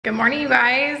Good morning, you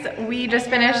guys. We just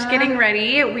finished getting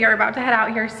ready. We are about to head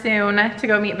out here soon to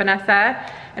go meet Vanessa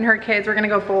and her kids. We're gonna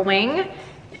go bowling.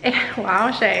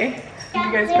 Wow, Shay. Did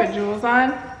you guys put jewels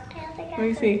on? Let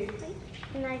me see.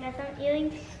 And I got some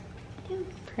earrings too.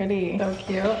 Pretty. So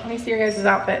cute. Let me see your guys'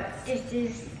 outfits. This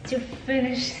is to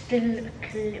finish the lip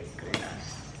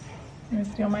gloss. You gonna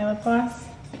steal my lip gloss?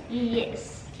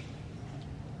 Yes.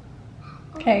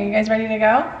 Okay, you guys ready to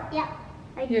go? Yeah.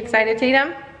 You excited,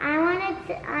 Tatum? I wanted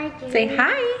to, I dreamed. Say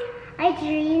hi. I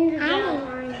dreamed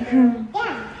about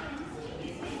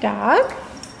yeah. Dog.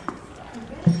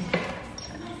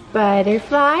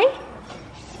 Butterfly.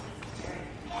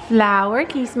 Flower.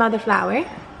 Can you smell the flower?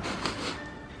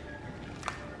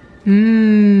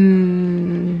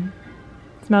 Mmm.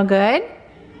 Smell good?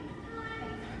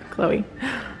 Chloe.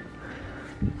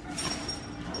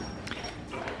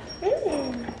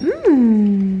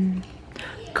 Mmm.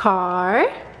 Car.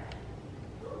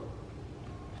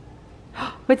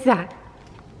 What's that?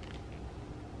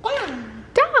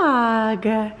 Dog.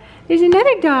 There's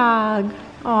another dog.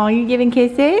 Oh, you giving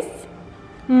kisses?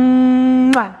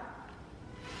 Mwah.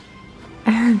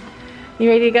 You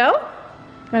ready to go?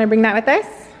 Want to bring that with us?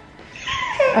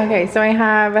 Okay, so I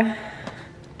have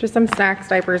just some snacks,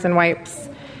 diapers, and wipes.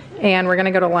 And we're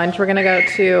gonna go to lunch. We're gonna go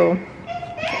to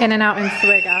In-N-Out and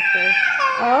Swig after.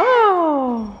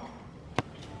 Oh.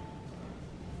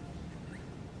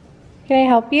 Can I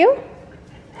help you?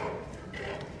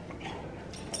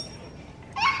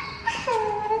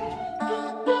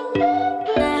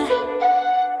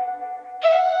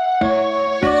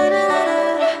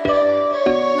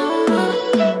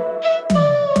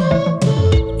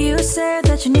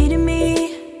 You needed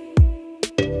me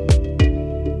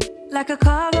like a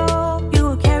cargo, you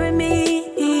will carry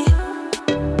me.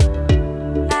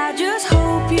 I just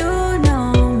hope you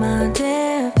know my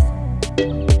depth,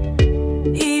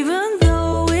 even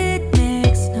though it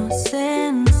makes no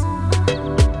sense.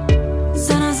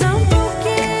 Sometimes I'm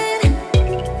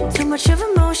broken, too much of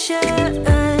emotion.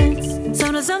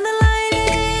 Sometimes I'm the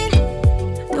lightning,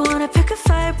 don't wanna pick a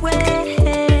fight with.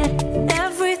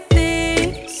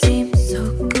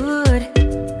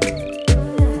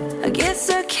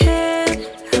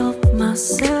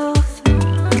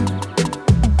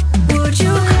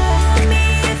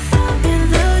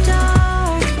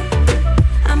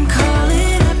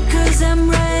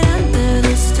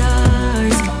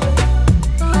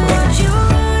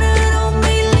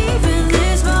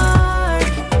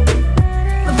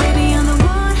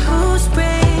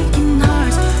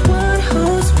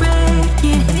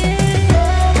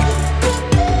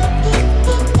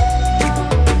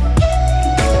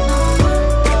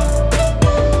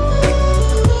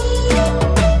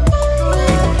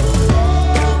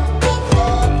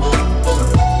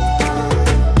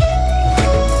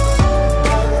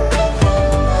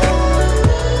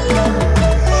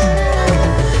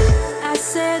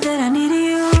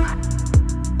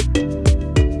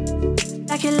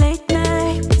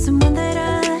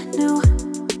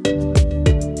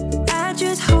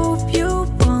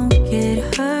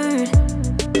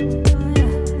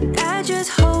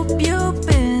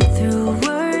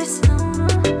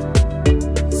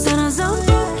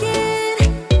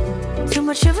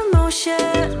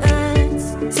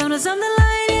 Sometimes I'm the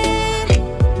lightning,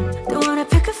 don't wanna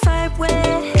pick a fight with.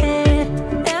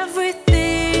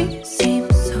 Everything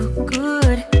seems so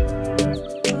good.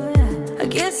 I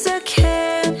guess I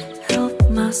can't help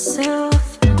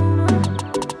myself.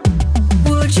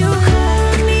 Would you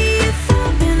call me if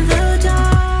I'm in the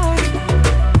dark?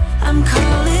 I'm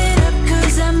calling up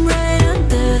 'cause I'm right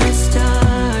under the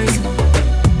stars.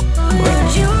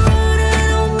 Would you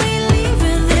run on me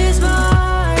leaving this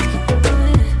mark?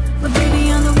 But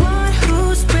baby, I'm the one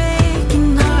who's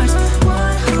breaking hearts,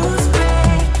 one who's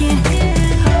breaking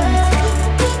hearts.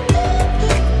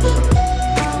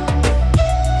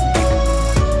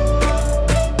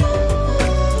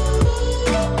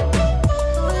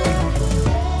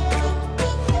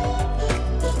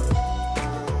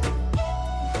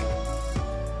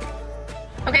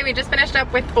 Okay, we just finished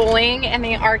up with bowling and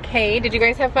the arcade. Did you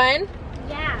guys have fun?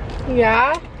 Yeah.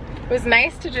 Yeah? It was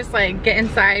nice to just like get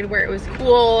inside where it was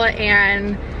cool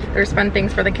and there's fun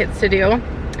things for the kids to do.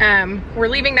 We're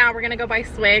leaving now. We're gonna go by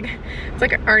Swig. It's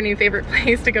like our new favorite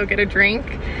place to go get a drink.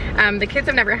 The kids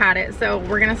have never had it, so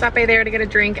we're gonna stop by there to get a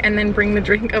drink and then bring the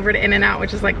drink over to In-N-Out,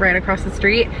 which is like right across the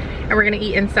street. And we're gonna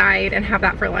eat inside and have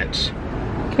that for lunch.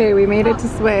 Okay, we made it to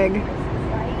Swig.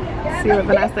 Let's see what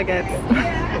Vanessa gets.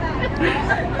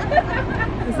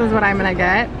 This is what I'm gonna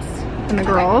get, and the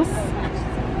girls.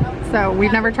 So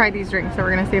we've never tried these drinks, so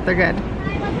we're gonna see if they're good.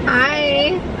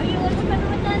 Hi. Are you going to come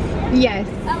with us? Yes.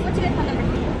 What's your phone number?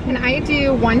 Can I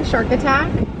do 1 shark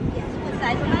attack? Yes, what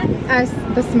size is that?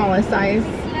 The smallest size.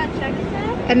 Shark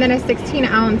attack? And then a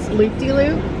 16-ounce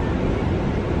loop-de-loop.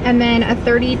 And then a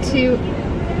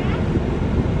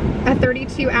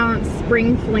 32-ounce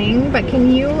spring fling. But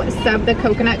can you sub the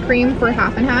coconut cream for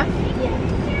half and half? Yes.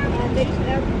 Mix it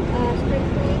up, spring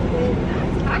clean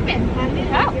with Poppin'.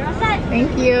 Oh, you're all set.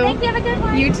 Thank you. Thank you, have a good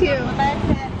one. You too.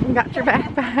 Got your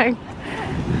backpack.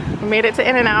 We made it to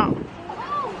In-N-Out.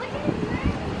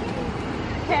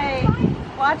 Okay,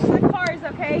 watch the cars,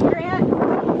 okay, Grant?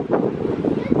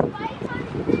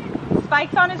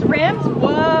 Spikes on his rims?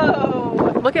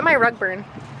 Whoa! Look at my rug burn.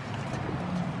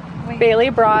 Bailey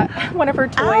brought one of her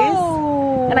toys,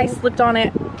 and I slipped on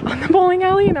it on the bowling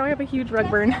alley, and now I have a huge rug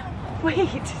burn. Wait,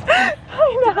 did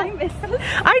I miss this?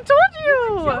 I told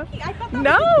you! I thought that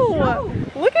No! was a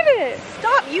joke. Look at it!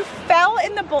 Stop, you fell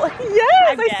in the bowl.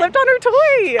 Yes, I slipped on her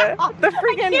toy! The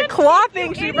freaking claw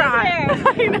thing she brought.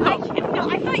 I know. No,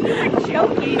 I thought you were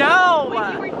joking. No!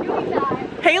 When you were doing that.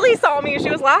 Haley saw me and she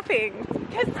was laughing.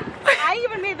 Because I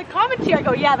even made the comment to you. I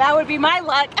go, yeah, that would be my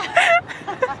luck.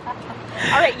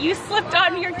 All right, you slipped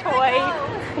on your toy.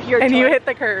 And you hit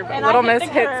the curb. And Little I hit Miss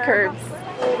the hits curb. curbs.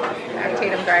 Have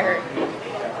Tatum dry her.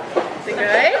 Is it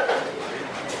good?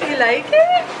 You like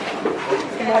it?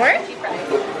 More?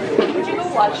 Would you go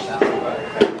watch though?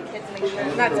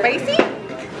 Not spicy?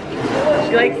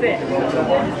 She likes it.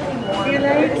 You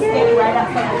like it? Right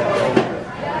outside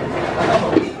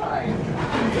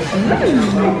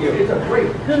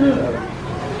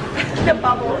the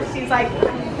bubble. She's like,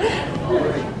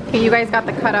 Okay, you guys got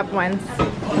the cut up ones.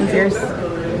 What's yours?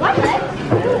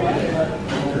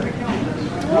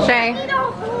 Shay.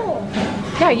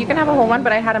 Yeah, you can have a whole one,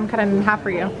 but I had them cut in half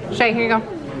for you. Shay, here you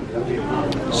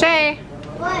go. Shay.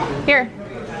 What? Here.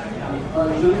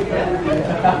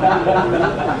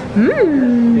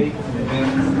 Mmm.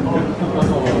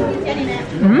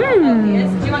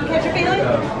 Mmm. do you want ketchup, Bailey?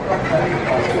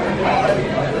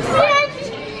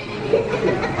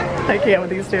 I can't with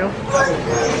these two.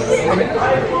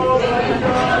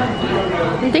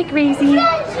 Are they crazy?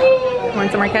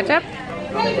 Want some more ketchup?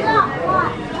 Hey, look,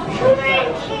 what?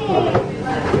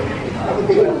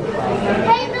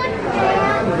 Hey, look,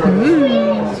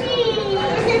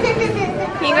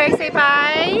 Can you guys say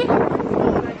bye?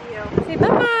 Say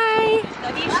bye-bye.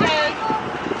 Love you, Shay.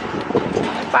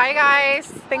 Bye, guys.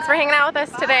 Thanks for hanging out with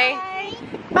us today.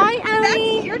 Bye,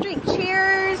 Ellie. That's your drink.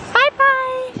 Cheers.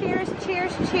 Bye-bye. Cheers,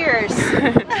 cheers, cheers.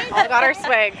 All got our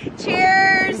swag.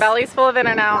 Cheers. Belly's full of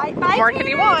In-N-Out. Bye, What more can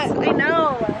you want? I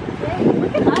know.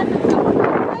 Look at us.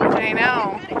 I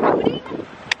know.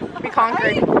 We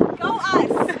conquered. Go us.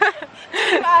 Go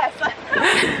us.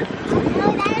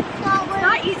 It's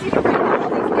not easy to break all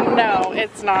these things. No,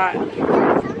 it's not.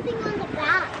 Something on the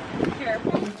back. Here.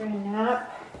 For a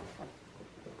nap.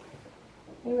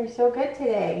 You were so good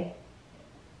today.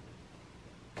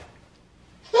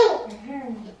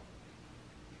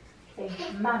 Say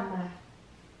mama.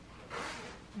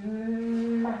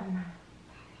 Mama.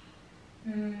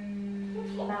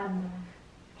 Mama.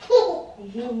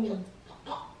 He's so good.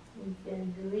 He's so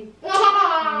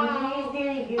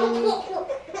good.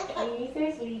 He's so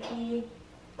sleepy.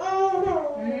 I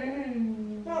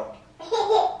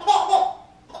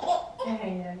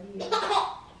love you.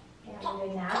 Have a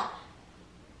good nap.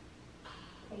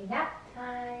 Say nap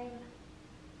time.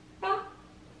 Nap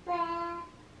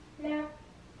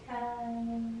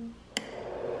time.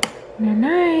 Good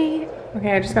night.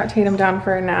 Okay, I just got Tatum down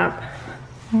for a nap.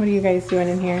 What are you guys doing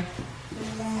in here?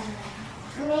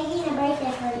 I'm making a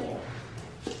birthday for you.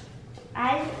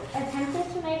 I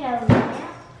attempted to make a lamp.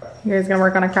 You guys gonna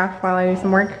work on a craft while I do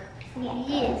some work?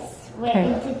 Yes, we're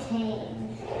Okay.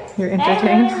 entertained. You're I really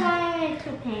entertained? wanted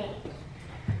to paint.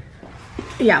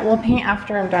 Yeah, we'll paint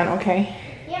after I'm done, okay?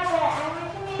 Yeah, but I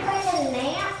want to make like a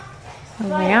lamp. A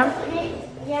lamp?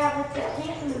 Yeah, but the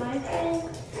paint from my friends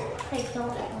takes all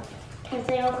that much. Because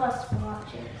they all cost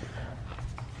watches.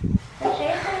 But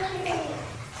Shay said she can.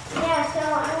 Yeah, so I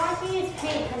want to use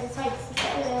paint because it's like.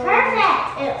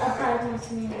 Perfect! It applies more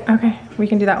to me. Okay, we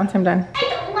can do that once I'm done.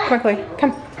 Quickly,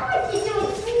 come.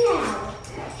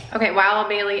 Okay, while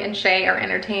Bailey and Shay are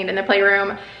entertained in the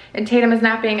playroom and Tatum is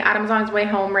napping, Adam's on his way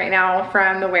home right now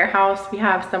from the warehouse. We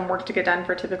have some work to get done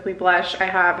for Typically Blush. I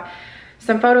have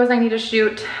some photos I need to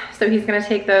shoot, so he's gonna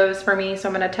take those for me. So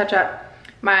I'm gonna touch up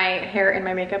my hair and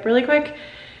my makeup really quick,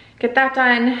 get that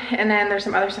done, and then there's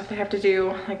some other stuff that I have to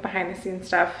do, like behind the scenes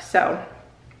stuff. So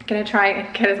I'm gonna try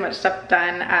and get as much stuff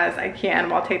done as I can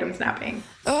while Tatum's napping.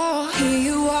 Oh, here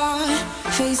you are,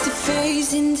 face to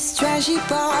face in this trashy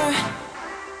bar.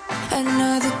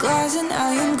 Another glass and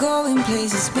I am going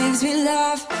places, makes me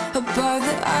laugh. above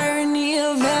the irony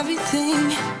of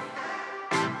everything.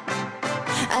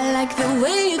 I like the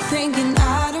way you're thinking.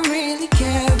 I don't really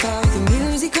care about the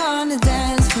music on the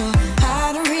dance floor.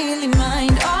 I don't really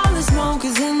mind all the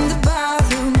smokers in the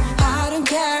bathroom. I don't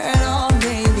care at all,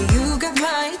 baby, you got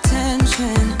my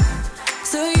attention.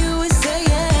 So you were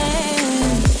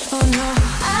saying, oh no,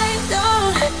 I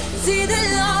don't see the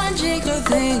logic of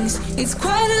things. It's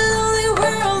quite a lonely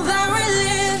world that we're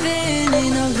living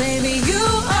in. Oh baby, you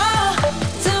are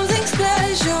something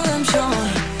special, I'm sure.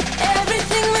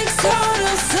 Everything makes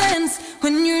total sense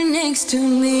when you're next to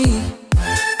me.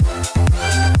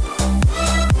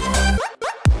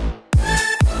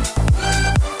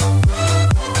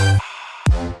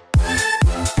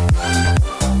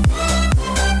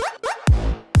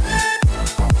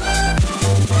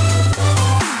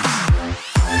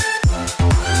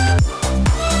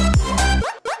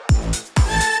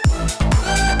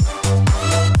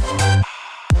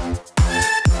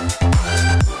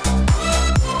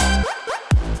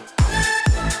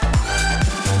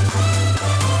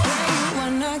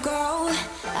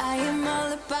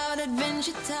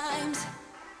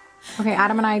 Okay,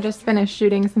 Adam and I just finished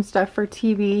shooting some stuff for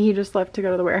TV. He just left to go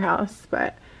to the warehouse,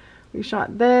 but we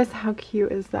shot this. How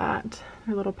cute is that?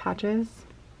 They're little patches.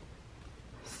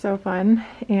 So fun.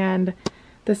 And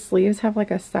the sleeves have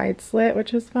like a side slit,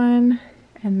 which is fun.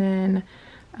 And then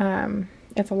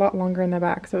it's a lot longer in the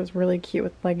back, so it's really cute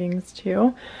with leggings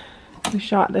too. We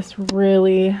shot this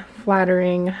really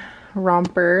flattering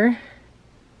romper.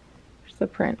 There's the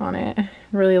print on it.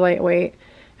 Really lightweight.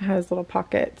 It has little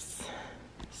pockets.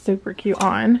 Super cute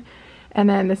on. And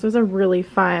then this was a really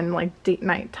fun like date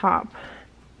night top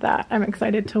that I'm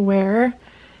excited to wear.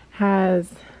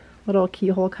 Has little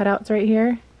keyhole cutouts right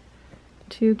here,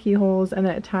 2 keyholes, and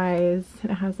then it ties.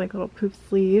 It has like little poof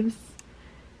sleeves,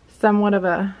 somewhat of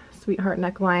a sweetheart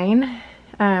neckline,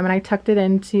 and I tucked it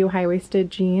into high-waisted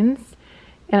jeans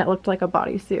and it looked like a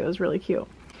bodysuit. It was really cute.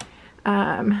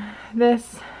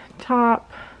 This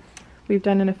top we've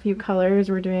done in a few colors.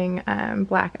 We're doing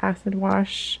black acid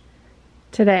wash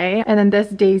today. And then this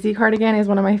daisy cardigan is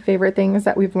one of my favorite things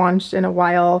that we've launched in a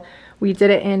while. We did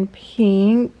it in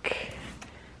pink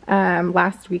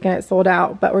last week and it sold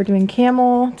out, but we're doing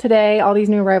camel today. All these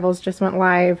new arrivals just went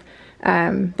live.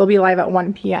 They'll be live at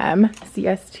 1 p.m.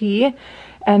 CST.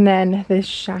 And then this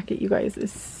jacket, you guys,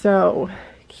 is so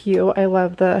cute. I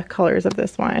love the colors of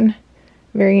this one.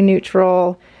 Very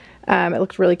neutral. It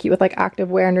looks really cute with like active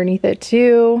wear underneath it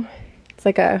too. It's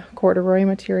like a corduroy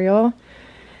material.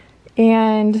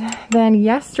 And then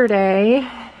yesterday,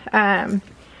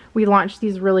 we launched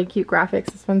these really cute graphics.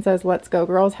 This one says, "Let's go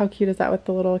girls." How cute is that with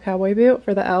the little cowboy boot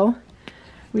for the L?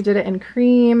 We did it in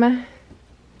cream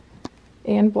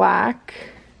and black.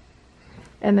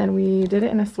 And then we did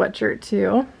it in a sweatshirt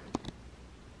too.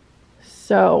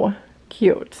 So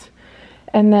cute.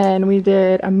 And then we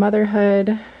did a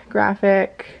motherhood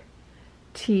graphic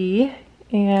tee,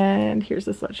 and here's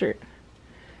the sweatshirt.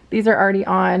 These are already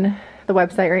on the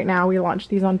website right now. We launched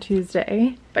these on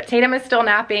Tuesday. But Tatum is still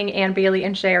napping and Bailey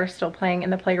and Shay are still playing in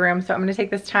the playroom, so I'm gonna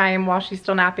take this time while she's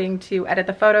still napping to edit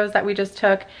the photos that we just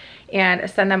took and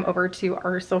send them over to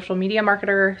our social media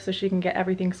marketer so she can get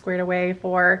everything squared away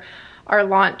for our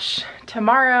launch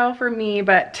tomorrow for me,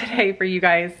 but today for you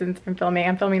guys since I'm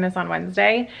filming this on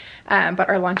Wednesday. But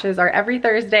our launches are every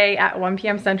Thursday at 1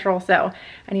 p.m. Central, so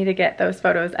I need to get those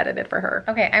photos edited for her.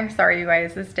 Okay, I'm sorry you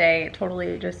guys, this day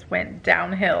totally just went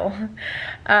downhill.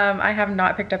 I have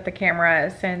not picked up the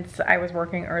camera since I was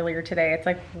working earlier today. It's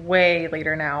like way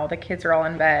later now. The kids are all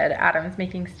in bed. Adam's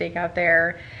making steak out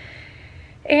there.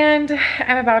 And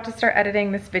I'm about to start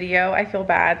editing this video. I feel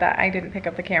bad that I didn't pick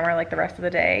up the camera like the rest of the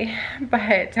day,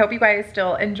 but hope you guys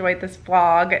still enjoyed this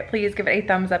vlog. Please give it a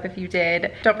thumbs up if you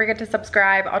did. Don't forget to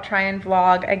subscribe. I'll try and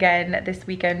vlog again this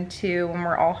weekend too when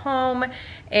we're all home,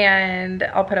 and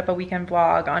I'll put up a weekend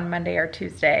vlog on Monday or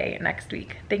Tuesday next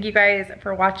week. Thank you guys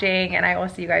for watching, and I will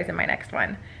see you guys in my next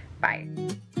one. Bye.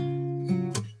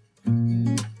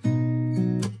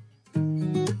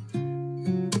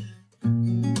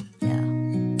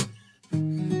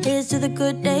 Here's to the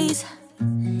good days,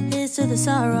 here's to the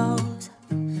sorrows.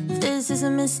 If this is a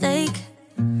mistake,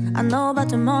 I know about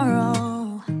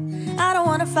tomorrow. I don't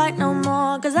wanna fight no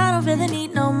more, cause I don't feel the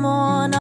need no more. No.